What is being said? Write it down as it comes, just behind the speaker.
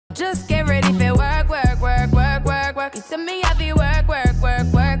Just get ready for work, work, work, work, work, work. You see me happy work, work, work,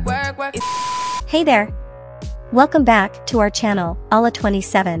 work, work, work. Hey there! Welcome back to our channel, Ala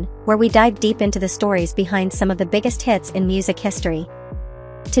 27, where we dive deep into the stories behind some of the biggest hits in music history.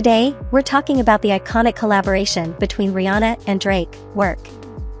 Today, we're talking about the iconic collaboration between Rihanna and Drake, Work.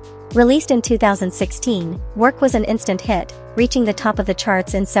 Released in 2016, Work was an instant hit, reaching the top of the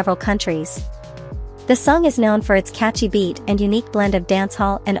charts in several countries. The song is known for its catchy beat and unique blend of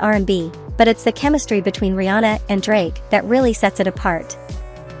dancehall and R&B, but it's the chemistry between Rihanna and Drake that really sets it apart.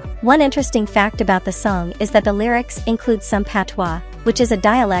 One interesting fact about the song is that the lyrics include some patois, which is a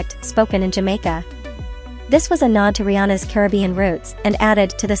dialect spoken in Jamaica. This was a nod to Rihanna's Caribbean roots and added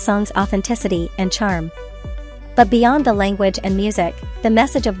to the song's authenticity and charm. But beyond the language and music, the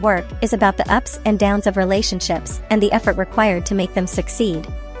message of Work is about the ups and downs of relationships and the effort required to make them succeed.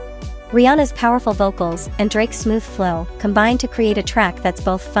 Rihanna's powerful vocals and Drake's smooth flow combine to create a track that's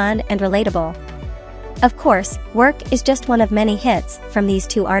both fun and relatable. Of course, Work is just one of many hits from these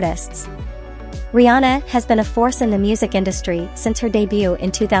two artists. Rihanna has been a force in the music industry since her debut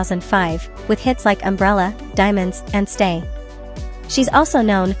in 2005, with hits like Umbrella, Diamonds, and Stay. She's also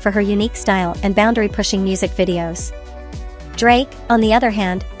known for her unique style and boundary-pushing music videos. Drake, on the other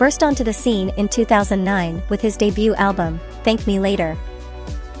hand, burst onto the scene in 2009 with his debut album, Thank Me Later.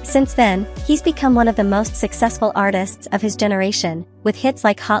 Since then, he's become one of the most successful artists of his generation, with hits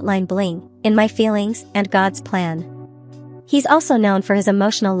like Hotline Bling, In My Feelings, and God's Plan. He's also known for his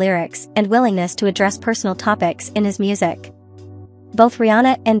emotional lyrics and willingness to address personal topics in his music. Both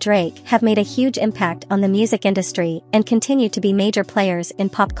Rihanna and Drake have made a huge impact on the music industry and continue to be major players in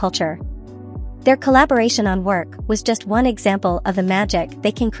pop culture. Their collaboration on Work was just one example of the magic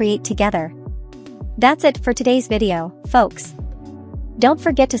they can create together. That's it for today's video, folks. Don't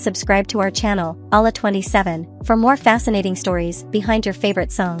forget to subscribe to our channel, Ala 27, for more fascinating stories behind your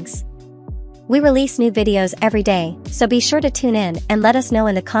favorite songs. We release new videos every day, so be sure to tune in and let us know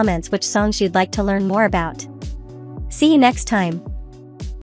in the comments which songs you'd like to learn more about. See you next time.